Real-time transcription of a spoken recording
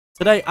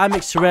Today, I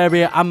mixed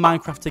Terraria and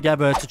Minecraft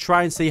together to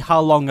try and see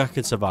how long I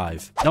could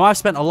survive. Now, I've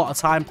spent a lot of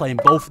time playing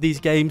both of these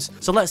games,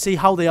 so let's see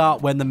how they are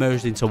when they're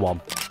merged into one.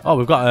 Oh,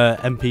 we've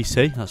got an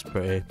NPC. That's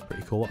pretty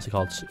cool. What's he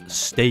called?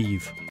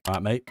 Steve. All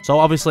right, mate. So,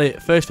 obviously,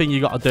 first thing you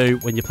got to do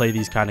when you play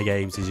these kind of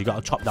games is you got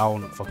to chop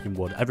down fucking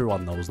wood.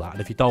 Everyone knows that. And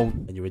if you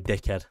don't, then you're a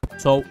dickhead.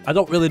 So, I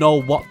don't really know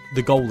what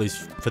the goal is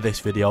for this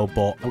video,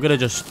 but I'm going to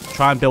just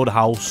try and build a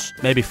house,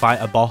 maybe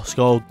fight a boss,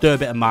 go do a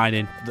bit of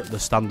mining, the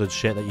standard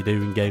shit that you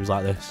do in games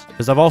like this.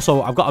 Because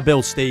I've got to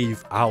build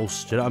Steve a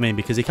house, do you know what I mean?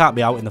 Because he can't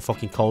be out in the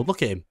fucking cold.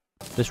 Look at him.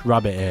 This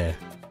rabbit here.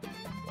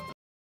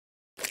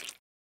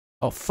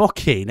 Oh,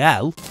 fucking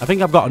hell. I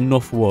think I've got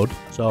enough wood,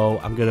 so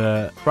I'm going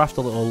to craft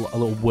a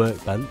little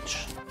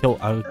workbench.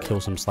 I'll kill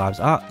some slimes.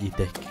 Ah, you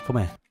dick. Come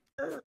here.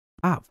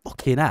 Ah,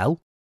 fucking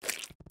hell.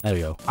 There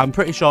we go. I'm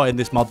pretty sure in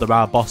this mod there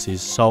are bosses,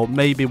 so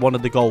maybe one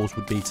of the goals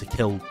would be to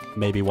kill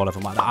maybe one of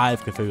them, like the Eye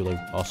of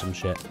Cthulhu or some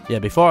shit. Yeah,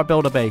 before I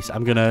build a base,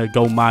 I'm going to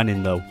go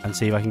mining, though, and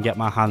see if I can get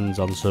my hands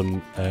on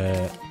some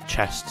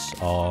chests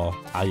or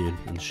iron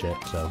and shit.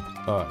 So,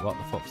 alright, what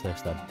the fuck's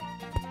this, then?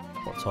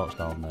 What torch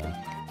down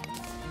there?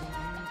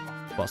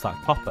 What's that?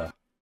 Copper?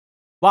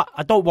 What?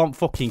 I don't want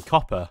fucking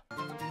copper.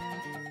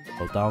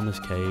 Go down this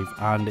cave,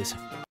 and it's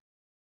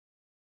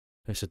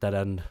a dead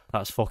end.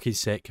 That's fucking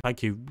sick.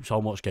 Thank you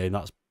so much, game.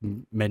 That's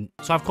mint.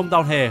 So I've come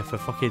down here for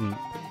fucking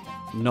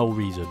no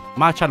reason.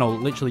 My channel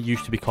literally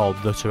used to be called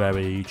The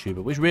Terraria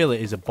YouTuber, which really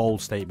is a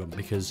bold statement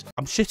because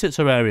I'm shit at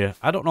Terraria.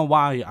 I don't know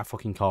why I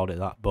fucking called it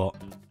that, but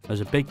there's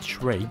a big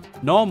tree.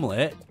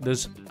 Normally,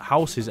 there's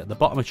houses at the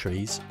bottom of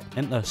trees,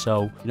 isn't there?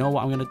 So, you know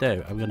what I'm going to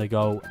do? I'm going to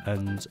go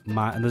and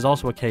mine. And there's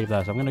also a cave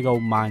there, so I'm going to go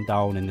mine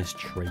down in this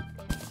tree.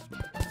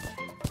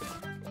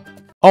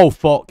 Oh,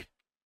 fuck.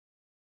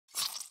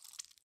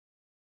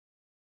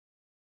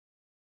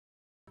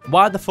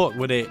 Why the fuck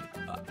would it...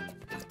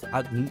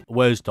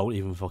 words don't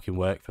even fucking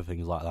work for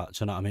things like that.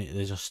 Do you know what I mean?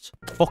 They just...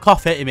 Fuck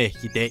off hitting me,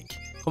 you dick.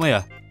 Come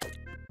here.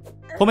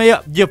 Come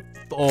here, you...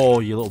 Oh,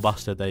 you little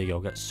bastard. There you go.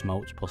 Get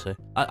smoked, pussy.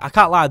 I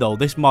can't lie, though.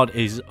 This mod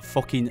is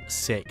fucking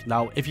sick.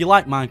 Now, if you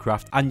like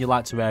Minecraft and you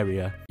like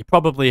Terraria, you're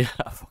probably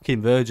a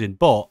fucking virgin.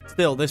 But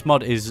still, this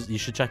mod is... You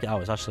should check it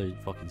out. It's actually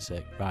fucking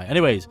sick. Right.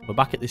 Anyways, we're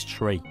back at this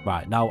tree.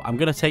 Right. Now, I'm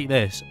going to take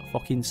this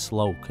fucking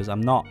slow because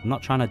I'm not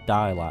trying to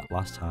die like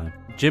last time.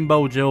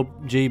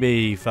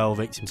 JimboGB fell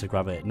victim to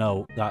gravity.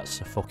 No, that's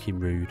fucking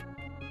rude.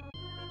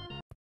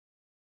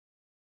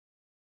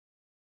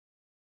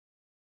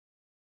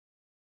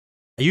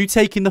 Are you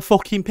taking the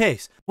fucking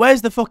piss?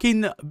 Where's the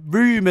fucking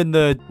room and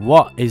the...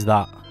 What is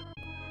that?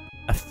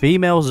 A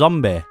female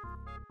zombie.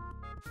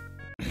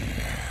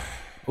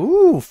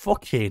 Ooh,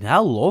 fucking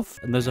hell, love.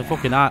 And there's a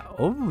fucking eye.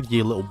 Oh,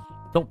 you little...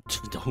 Don't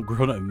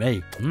grunt at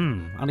me.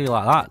 How do you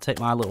like that? Take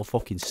my little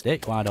fucking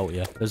stick, why don't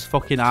you? There's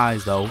fucking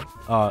eyes, though.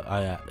 Oh,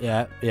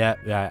 yeah,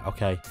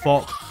 okay.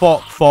 Fuck.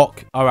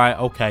 Alright,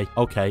 okay.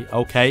 Alright,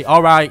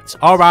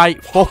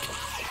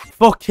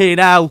 fucking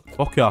hell.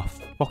 Fuck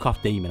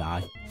off, demon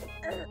eye.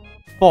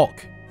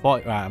 Fuck.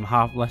 Right,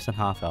 I'm less than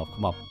half health.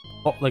 Come on.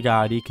 Fuck the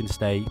guy. He can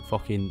stay.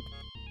 Fucking.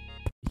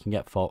 He can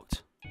get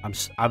fucked. I'm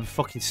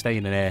fucking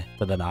staying in here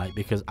for the night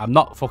because I'm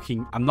not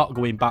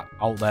going back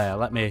out there.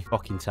 Let me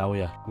fucking tell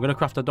you. I'm gonna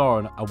craft a door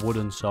and a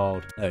wooden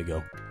sword. There we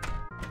go.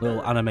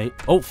 Little animate.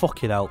 Oh,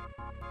 fucking hell.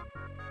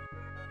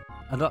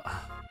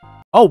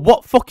 Oh,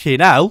 what fucking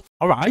hell?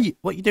 Alright,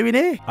 what are you doing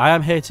here? I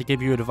am here to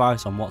give you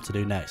advice on what to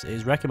do next. It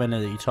is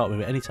recommended that you talk with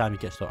me anytime you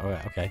get stuck.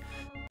 Alright, okay.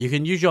 You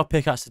can use your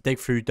pickaxe to dig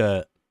through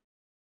dirt.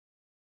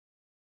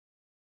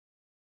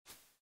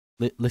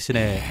 Listen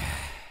here.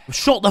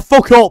 Shut the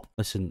fuck up!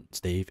 Listen,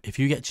 Steve, if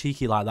you get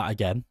cheeky like that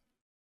again,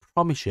 I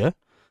promise you,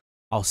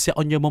 I'll sit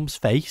on your mum's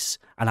face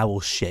and I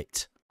will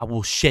shit. I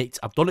will shit.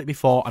 I've done it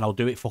before and I'll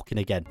do it fucking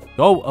again.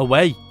 Go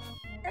away.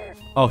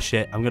 Oh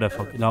shit, I'm gonna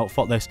fuck... No,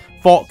 fuck this.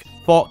 Fuck.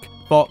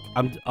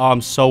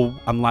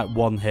 I'm like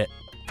one hit.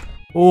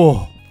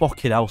 Oh,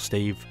 fucking hell,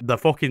 Steve.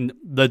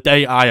 The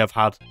day I have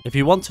had. If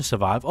you want to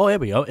survive... Oh, here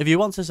we go. If you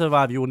want to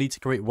survive, you will need to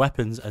create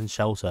weapons and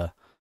shelter.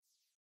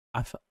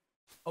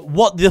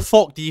 What the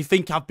fuck do you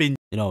think I've been...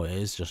 You know, it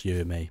is just you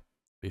and me, to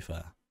be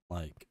fair.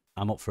 Like,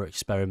 I'm up for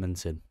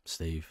experimenting,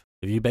 Steve.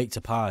 If you baked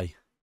a pie,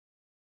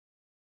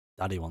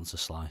 Daddy wants a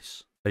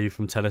slice. Are you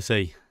from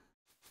Tennessee?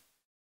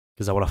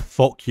 Because I want to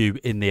fuck you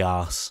in the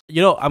arse.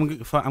 You know, I'm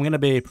going to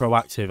be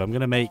proactive. I'm going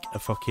to make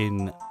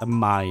a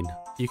mine.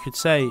 You could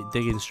say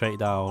digging straight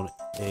down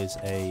is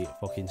a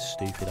fucking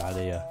stupid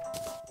idea.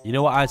 You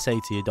know what I'd say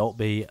to you? Don't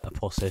be a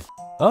pussy.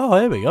 Oh,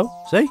 here we go.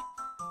 See?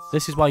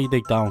 This is why you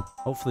dig down.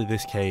 Hopefully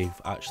this cave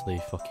actually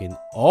fucking...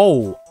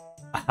 Oh,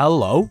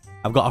 hello.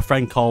 I've got a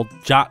friend called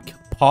Jack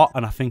Pot,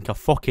 and I think I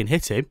fucking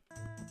hit him.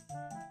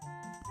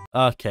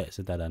 Okay, it's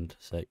a dead end.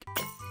 Sick.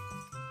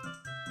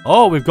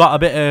 Oh, we've got a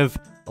bit of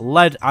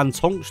lead and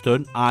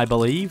tungsten, I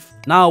believe.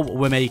 Now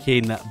we're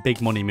making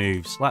big money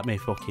moves. Let me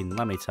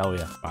tell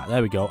you. Right,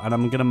 there we go. And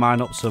I'm going to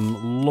mine up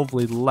some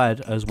lovely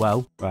lead as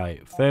well.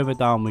 Right, further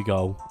down we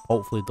go.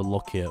 Hopefully the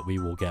luckier we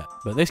will get.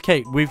 But this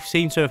cave, we've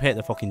seemed to have hit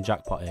the fucking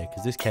jackpot here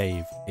because this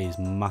cave is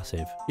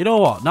massive. You know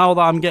what? Now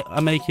that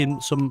I'm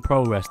making some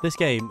progress, this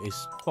game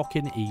is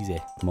fucking easy.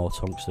 More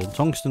tungsten.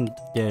 Tungsten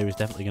gear is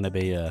definitely going to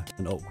be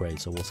an upgrade,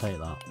 so we'll take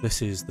that.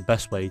 This is the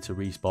best way to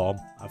respawn,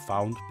 I've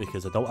found,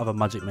 because I don't have a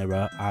magic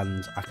mirror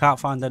and I can't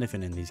find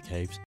anything in these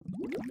caves.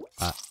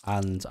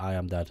 And I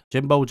am dead.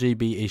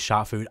 JimboGB is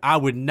shark food. I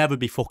would never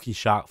be fucking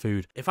shark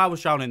food. If I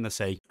was drowning in the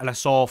sea and I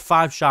saw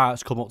 5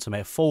 sharks come up to me,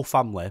 a full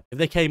family, if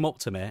they came up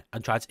to me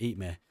and tried to eat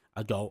me,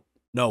 I'd go,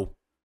 no,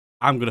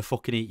 I'm going to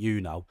fucking eat you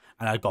now.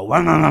 And I'd go,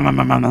 and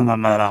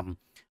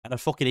I'd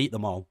fucking eat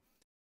them all.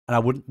 And I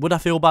wouldn't, would I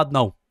feel bad?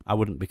 No, I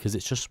wouldn't, because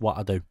it's just what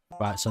I do.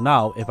 Right, so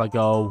now if I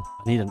go,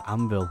 I need an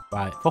anvil.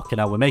 Right, fucking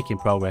hell, we're making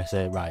progress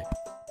here. Right,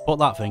 put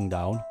that thing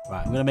down.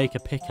 Right, I'm going to make a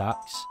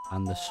pickaxe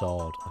and a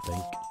sword, I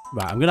think.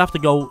 Right, I'm going to have to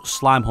go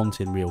slime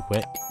hunting real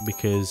quick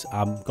because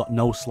I've got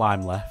no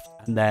slime left.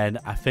 And then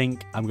I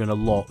think I'm going to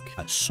look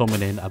at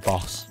summoning a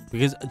boss.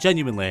 Because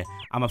genuinely,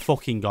 I'm a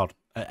fucking god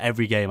at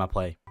every game I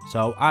play.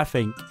 So I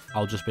think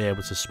I'll just be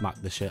able to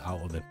smack the shit out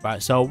of him.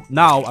 Right, so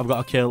now I've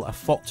got to kill a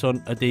fuck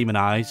ton of demon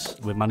eyes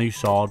with my new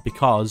sword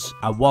because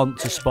I want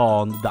to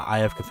spawn the Eye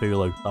of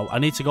Cthulhu. So I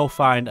need to go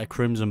find a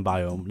crimson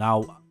biome.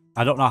 Now,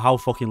 I don't know how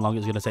fucking long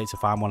it's going to take to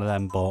find one of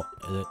them, but,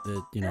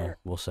 you know,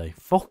 we'll see.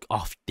 Fuck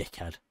off,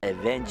 dickhead.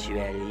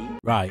 Eventually.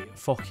 Right,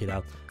 fucking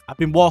hell. I've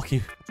been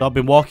walking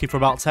for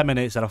about 10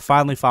 minutes and I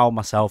finally found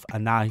myself a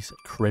nice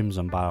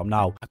crimson biome.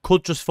 Now, I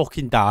could just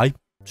fucking die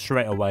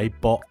straight away,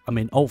 but, I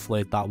mean,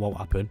 hopefully that won't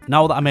happen.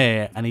 Now that I'm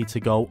here, I need to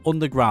go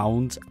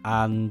underground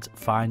and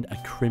find a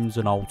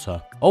crimson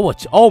altar.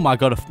 Oh my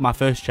god, my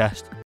first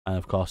chest. And,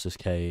 of course, this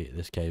cave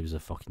is a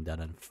fucking dead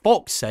end.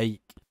 Fuck's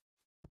sake.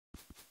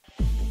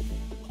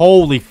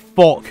 Holy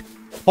fuck.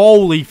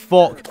 Holy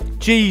fuck.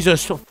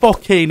 Jesus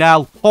fucking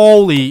hell.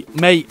 Holy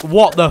mate.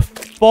 What the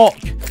fuck?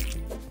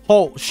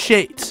 Oh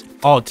shit.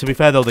 Oh, to be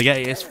fair though,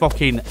 it's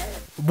fucking...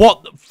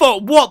 What the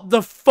fuck? What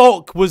the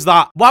fuck was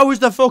that? Why was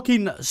the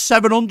fucking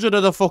 700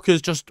 of the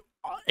fuckers just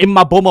in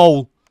my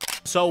bumhole?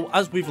 So,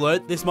 as we've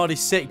learned, this mod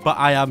is sick, but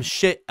I am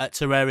shit at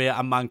Terraria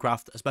and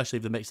Minecraft, especially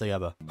if they're mixed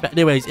together. But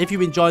anyways, if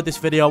you enjoyed this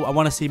video and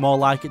want to see more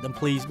like it, then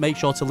please make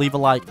sure to leave a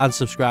like and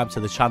subscribe to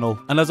the channel.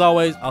 And as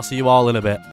always, I'll see you all in a bit.